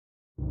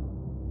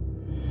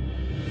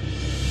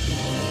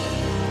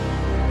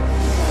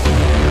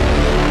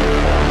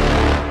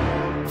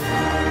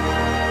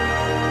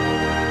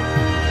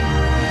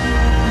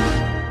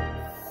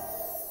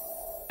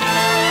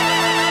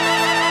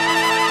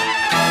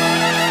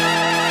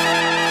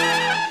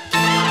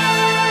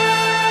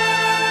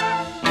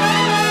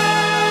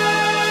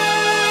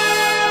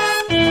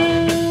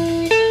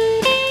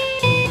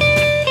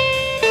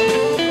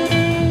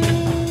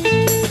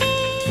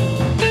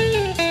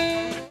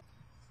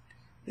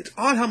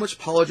odd how much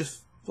polish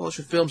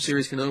a film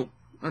series can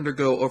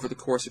undergo over the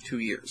course of 2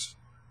 years.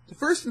 The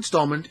first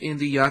installment in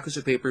the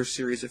Yakuza Papers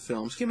series of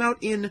films came out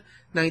in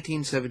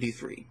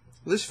 1973.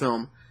 This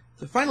film,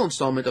 the final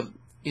installment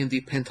in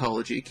the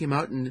pentalogy, came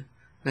out in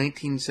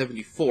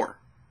 1974.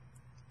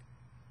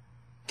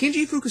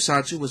 Kinji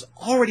Fukusatsu was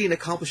already an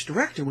accomplished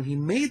director when he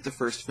made the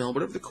first film,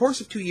 but over the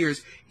course of 2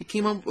 years, he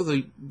came up with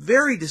a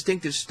very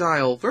distinctive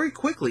style very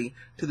quickly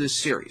to this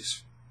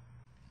series.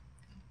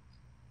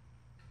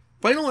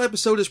 Final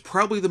episode is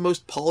probably the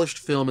most polished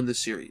film in the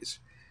series.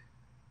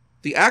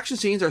 The action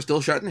scenes are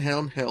still shot in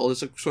handheld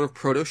as a sort of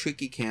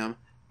proto-shaky cam,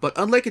 but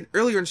unlike in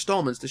earlier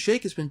installments, the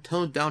shake has been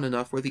toned down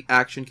enough where the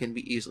action can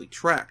be easily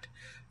tracked.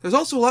 There's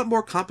also a lot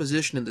more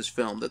composition in this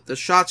film, that the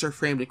shots are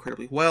framed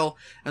incredibly well,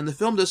 and the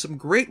film does some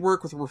great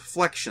work with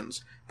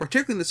reflections,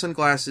 particularly in the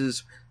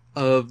sunglasses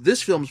of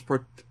this film's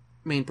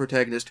main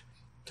protagonist,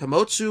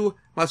 Tamotsu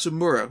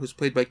Matsumura, who's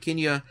played by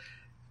Kinya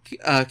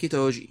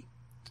Kitaoji.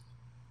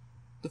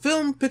 The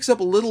film picks up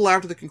a little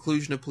after the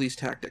conclusion of Police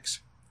Tactics.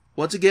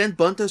 Once again,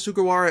 Bunta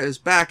Sugawara is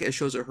back as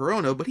Shozo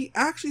Hirono, but he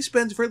actually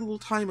spends very little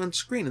time on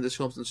screen in this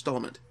film's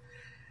installment.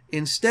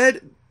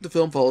 Instead, the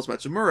film follows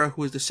Matsumura,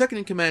 who is the second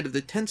in command of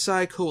the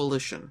Tensai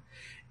Coalition,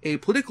 a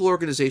political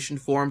organization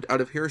formed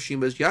out of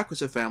Hiroshima's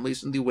Yakuza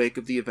families in the wake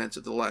of the events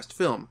of the last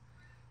film.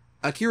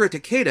 Akira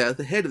Takeda,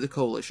 the head of the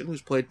coalition,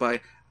 who's played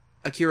by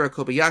Akira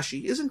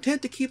Kobayashi, is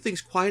intent to keep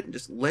things quiet and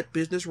just let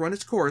business run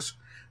its course,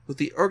 with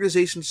the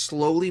organization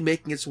slowly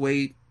making its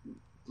way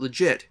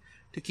legit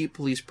to keep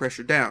police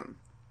pressure down.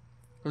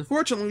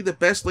 Unfortunately, the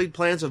best-laid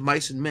plans of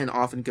mice and men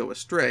often go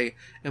astray,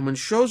 and when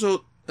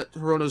Shozo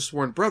Hirono's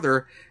sworn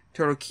brother,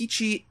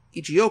 Terukichi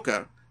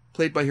Ichioka,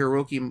 played by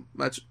Hiroki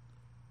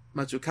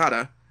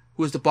Matsukata,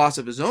 who is the boss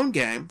of his own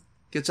gang,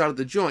 gets out of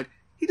the joint,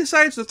 he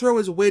decides to throw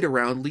his weight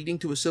around, leading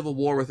to a civil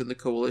war within the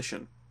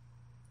coalition.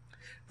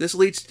 This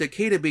leads to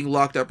Takeda being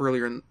locked up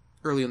early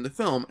in the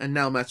film, and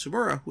now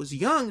Matsumura, who is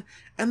young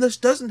and thus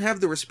doesn't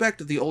have the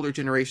respect of the older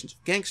generations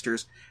of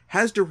gangsters,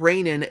 has to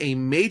rein in a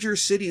major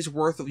city's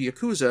worth of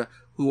Yakuza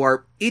who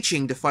are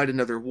itching to fight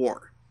another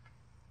war.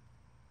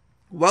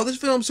 While this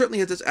film certainly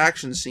has its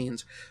action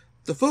scenes,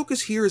 the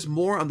focus here is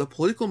more on the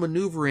political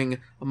maneuvering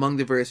among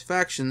the various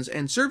factions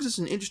and serves as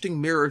an interesting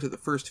mirror to the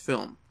first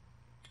film.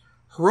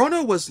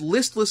 Hirono was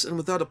listless and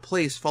without a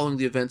place following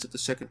the events of the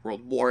Second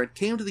World War and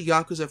came to the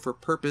Yakuza for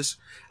purpose,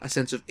 a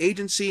sense of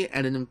agency,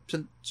 and a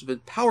sense of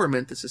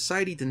empowerment that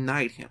society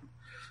denied him.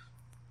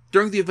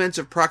 During the events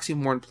of Proxy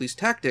War and Police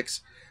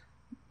Tactics,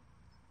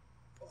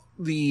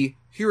 the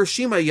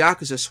Hiroshima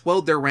Yakuza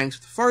swelled their ranks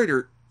with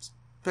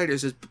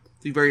fighters as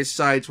the various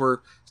sides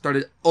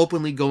started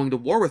openly going to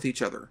war with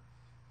each other.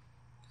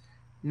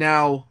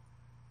 Now,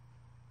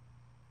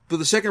 when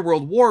the Second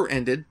World War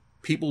ended,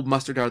 people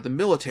mustered out of the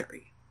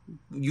military.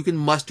 You can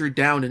muster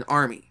down an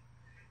army.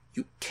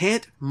 You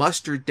can't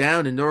muster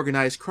down an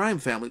organized crime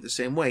family the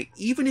same way,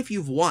 even if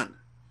you've won.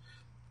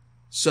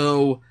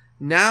 So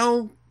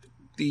now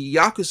the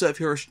Yakuza of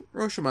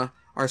Hiroshima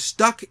are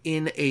stuck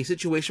in a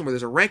situation where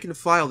there's a rank and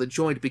file that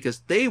joined because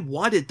they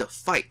wanted to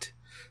fight,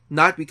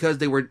 not because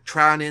they were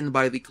drawn in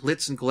by the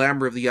glitz and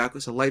glamour of the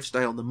Yakuza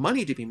lifestyle and the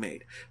money to be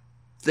made.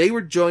 They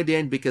were joined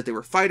in because they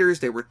were fighters,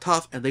 they were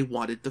tough, and they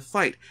wanted to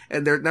fight.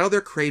 And now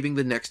they're craving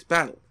the next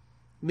battle.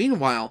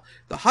 Meanwhile,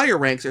 the higher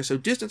ranks are so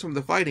distant from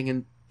the fighting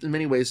and in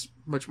many ways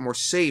much more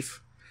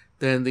safe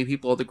than the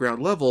people at the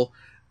ground level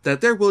that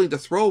they're willing to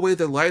throw away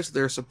their lives of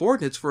their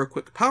subordinates for a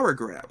quick power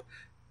grab,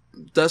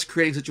 thus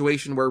creating a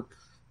situation where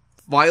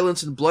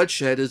violence and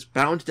bloodshed is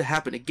bound to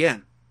happen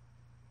again.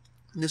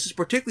 And this is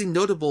particularly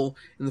notable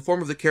in the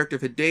form of the character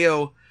of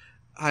Hideo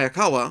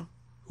Hayakawa,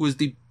 who is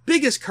the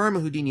biggest karma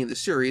Houdini in the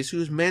series, who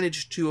has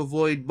managed to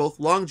avoid both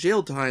long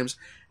jail times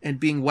and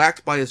being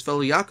whacked by his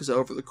fellow Yakuza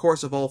over the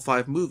course of all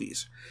 5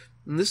 movies.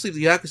 And this leaves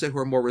the Yakuza who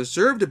are more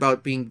reserved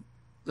about doing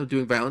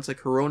violence, like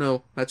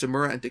Hirono,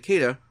 Matsumura, and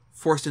Takeda,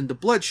 forced into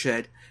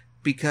bloodshed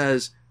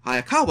because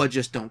Hayakawa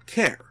just don't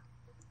care.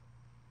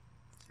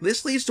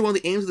 This leads to one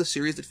of the aims of the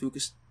series that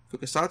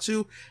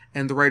Fukusatsu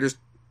and the writers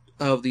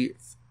of the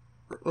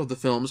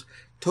films,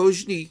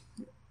 Koji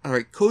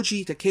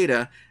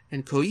Takeda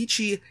and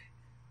Koichi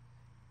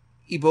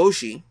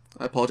Iboshi,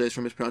 I apologize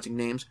for mispronouncing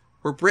names,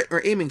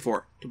 were aiming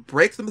for, to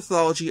break the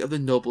mythology of the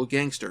noble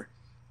gangster.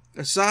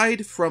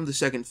 Aside from the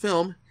second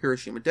film,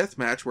 Hiroshima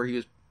Deathmatch, where he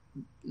was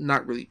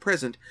not really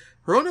present,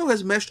 Hirono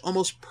has meshed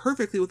almost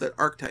perfectly with that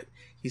archetype.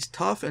 He's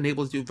tough and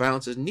able to do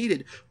violence as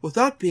needed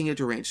without being a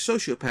deranged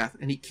sociopath,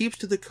 and he keeps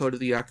to the code of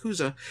the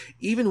Yakuza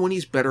even when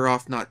he's better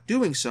off not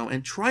doing so,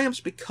 and triumphs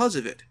because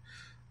of it.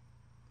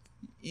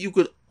 You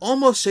could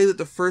almost say that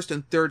the first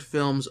and third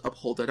films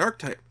uphold that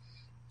archetype.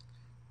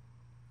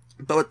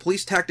 But what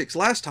Police Tactics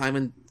last time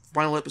and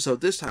final episode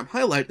this time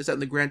highlight is that in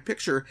the grand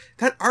picture,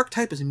 that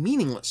archetype is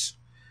meaningless.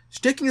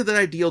 Sticking to that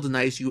ideal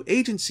denies you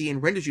agency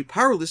and renders you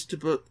powerless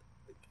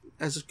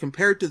as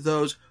compared to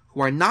those who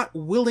are not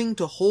willing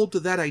to hold to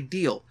that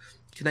ideal.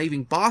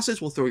 Conniving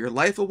bosses will throw your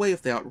life away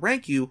if they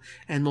outrank you,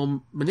 and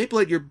will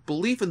manipulate your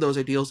belief in those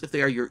ideals if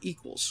they are your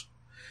equals.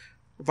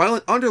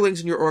 Violent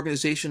underlings in your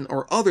organization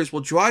or others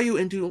will draw you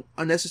into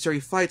unnecessary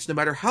fights no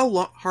matter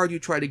how hard you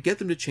try to get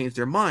them to change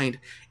their mind,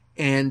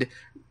 and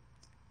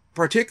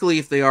particularly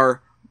if they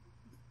are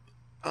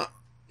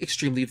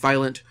extremely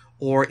violent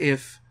or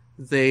if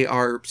they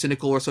are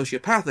cynical or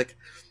sociopathic.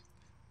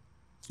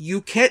 You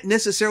can't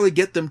necessarily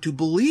get them to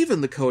believe in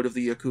the code of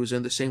the Yakuza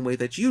in the same way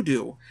that you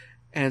do.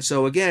 And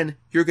so again,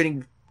 you're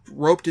getting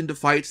roped into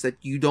fights that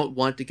you don't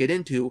want to get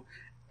into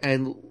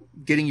and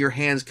getting your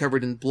hands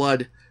covered in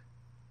blood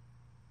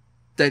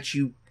that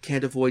you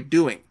can't avoid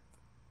doing.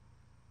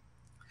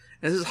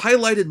 And this is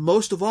highlighted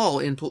most of all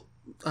in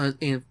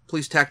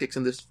police tactics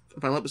in this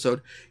final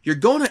episode. You're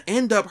going to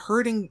end up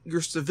hurting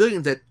your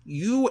civilians that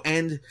you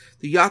and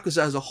the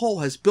Yakuza as a whole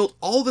has built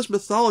all this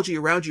mythology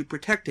around you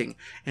protecting,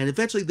 and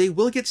eventually they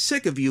will get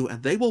sick of you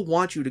and they will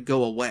want you to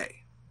go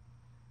away.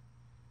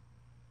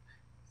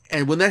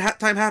 And when that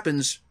time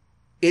happens,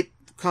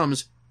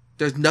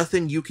 there's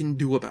nothing you can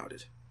do about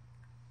it.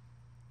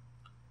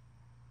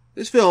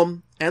 This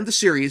film and the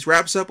series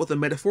wraps up with a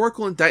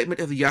metaphorical indictment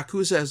of the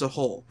Yakuza as a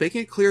whole,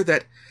 making it clear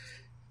that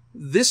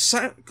this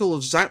cycle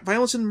of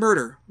violence and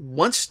murder,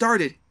 once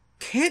started,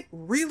 can't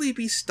really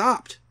be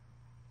stopped.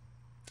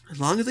 As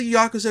long as the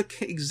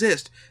Yakuza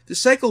exist, the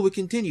cycle will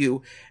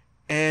continue,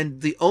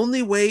 and the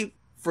only way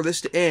for this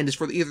to end is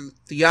for either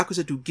the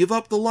Yakuza to give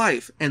up the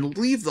life and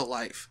leave the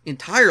life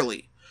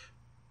entirely,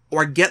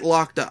 or get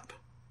locked up.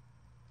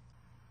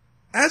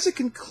 As a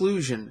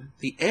conclusion,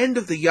 the end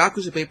of the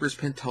Yakuza Papers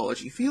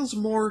pentology feels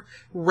more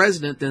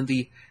resonant than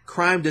the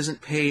crime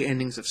doesn't pay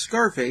endings of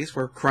Scarface,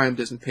 where crime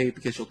doesn't pay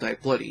because you'll die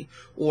bloody,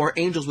 or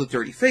Angels with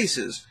Dirty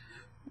Faces,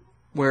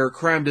 where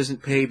crime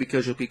doesn't pay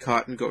because you'll be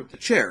caught and go to the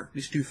chair.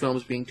 These two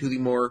films being two of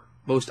the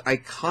most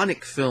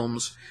iconic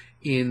films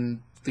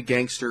in the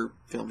gangster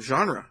film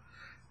genre.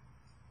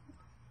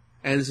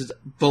 And this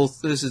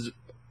is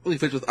really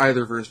fits with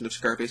either version of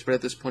Scarface, but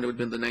at this point it would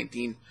have been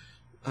the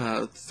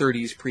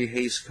 1930s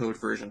pre-Hays Code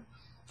version.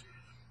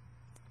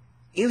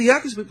 In the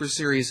Yakuza Papers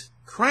series,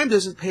 crime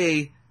doesn't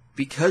pay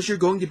because you're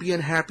going to be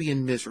unhappy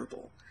and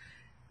miserable.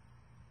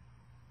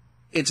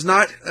 It's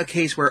not a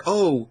case where,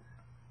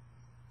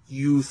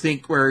 you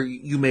think where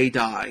you may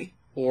die,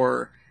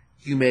 or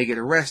you may get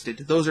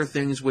arrested. Those are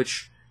things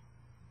which,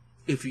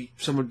 if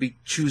someone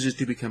chooses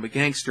to become a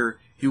gangster,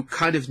 you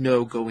kind of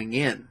know going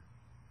in.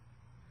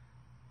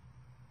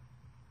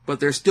 But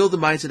there's still the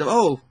mindset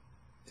of,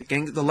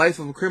 the life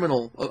of a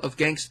criminal, of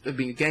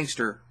being a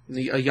gangster, a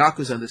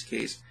Yakuza in this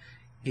case,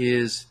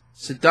 is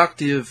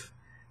seductive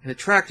and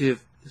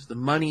attractive because of the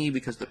money,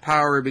 because of the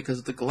power, because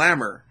of the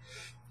glamour.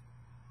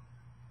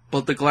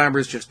 But the glamour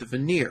is just a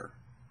veneer.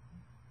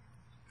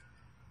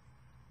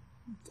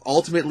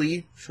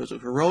 Ultimately, Shozo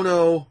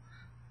Hirono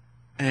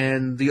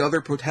and the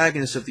other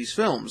protagonists of these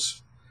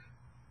films,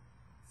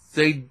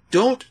 they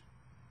don't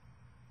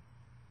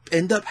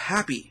end up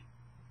happy.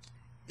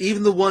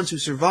 Even the ones who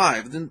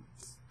survive, then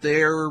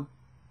they're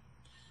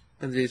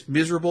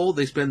miserable.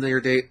 They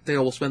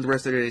will spend the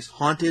rest of their days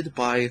haunted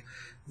by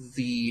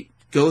the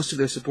ghosts of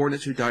their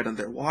subordinates who died on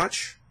their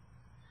watch.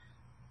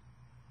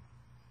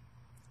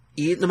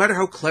 No matter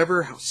how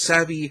clever, how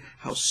savvy,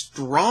 how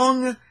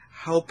strong,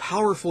 how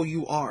powerful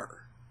you are,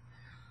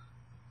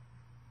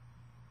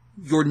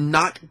 you're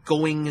not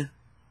going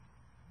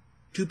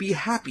to be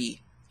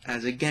happy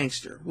as a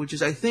gangster, which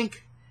is, I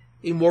think,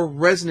 a more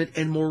resonant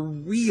and more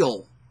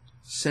real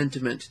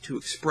sentiment to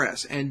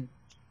express, and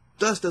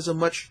thus does a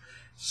much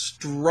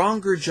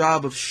stronger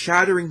job of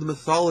shattering the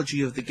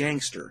mythology of the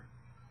gangster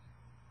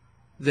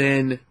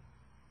than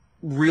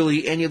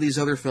really any of these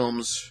other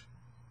films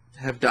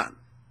have done.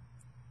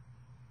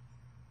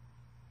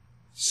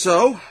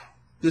 So,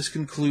 this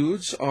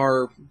concludes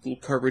our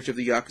little coverage of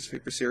the Yakuza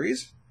Paper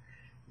series.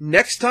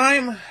 Next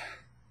time,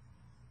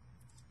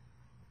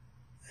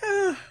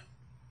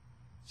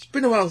 it's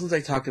been a while since I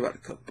talked about a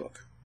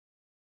cookbook.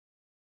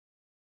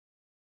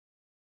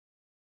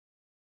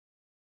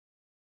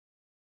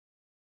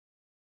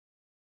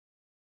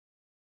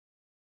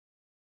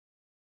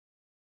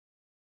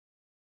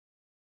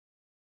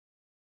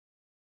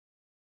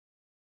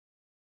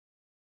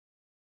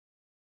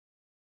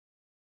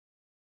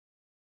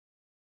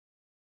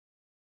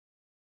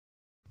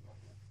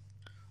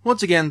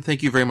 Once again,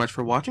 thank you very much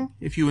for watching.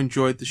 If you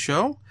enjoyed the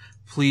show,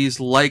 please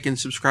like and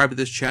subscribe to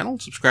this channel.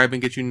 Subscribing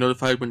gets you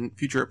notified when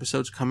future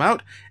episodes come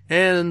out,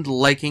 and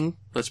liking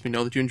lets me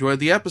know that you enjoyed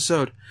the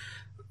episode.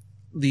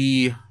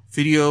 The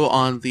video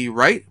on the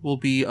right will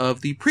be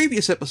of the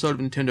previous episode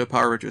of Nintendo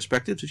Power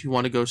Retrospectives, if you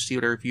want to go see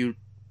what I reviewed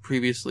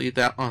previously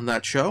on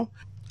that show.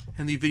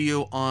 And the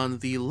video on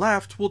the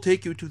left will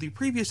take you to the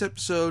previous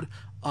episode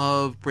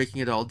of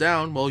Breaking It All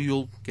Down, well,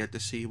 you'll get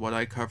to see what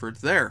I covered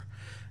there.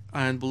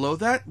 And below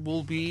that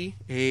will be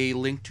a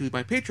link to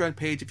my Patreon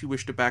page if you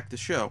wish to back the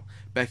show.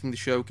 Backing the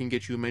show can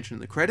get you a mention in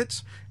the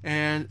credits,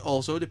 and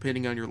also,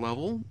 depending on your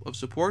level of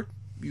support,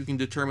 you can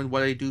determine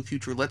what I do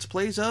future Let's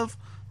Plays of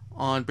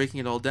on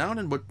Breaking It All Down,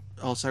 and what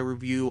else I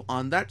review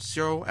on that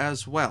show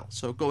as well.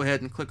 So go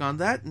ahead and click on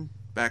that and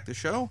back the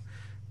show.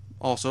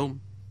 Also,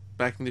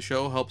 backing the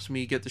show helps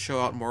me get the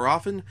show out more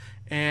often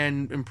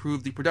and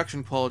improve the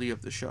production quality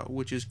of the show,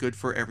 which is good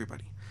for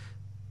everybody.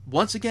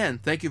 Once again,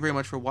 thank you very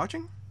much for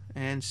watching,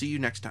 and see you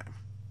next time.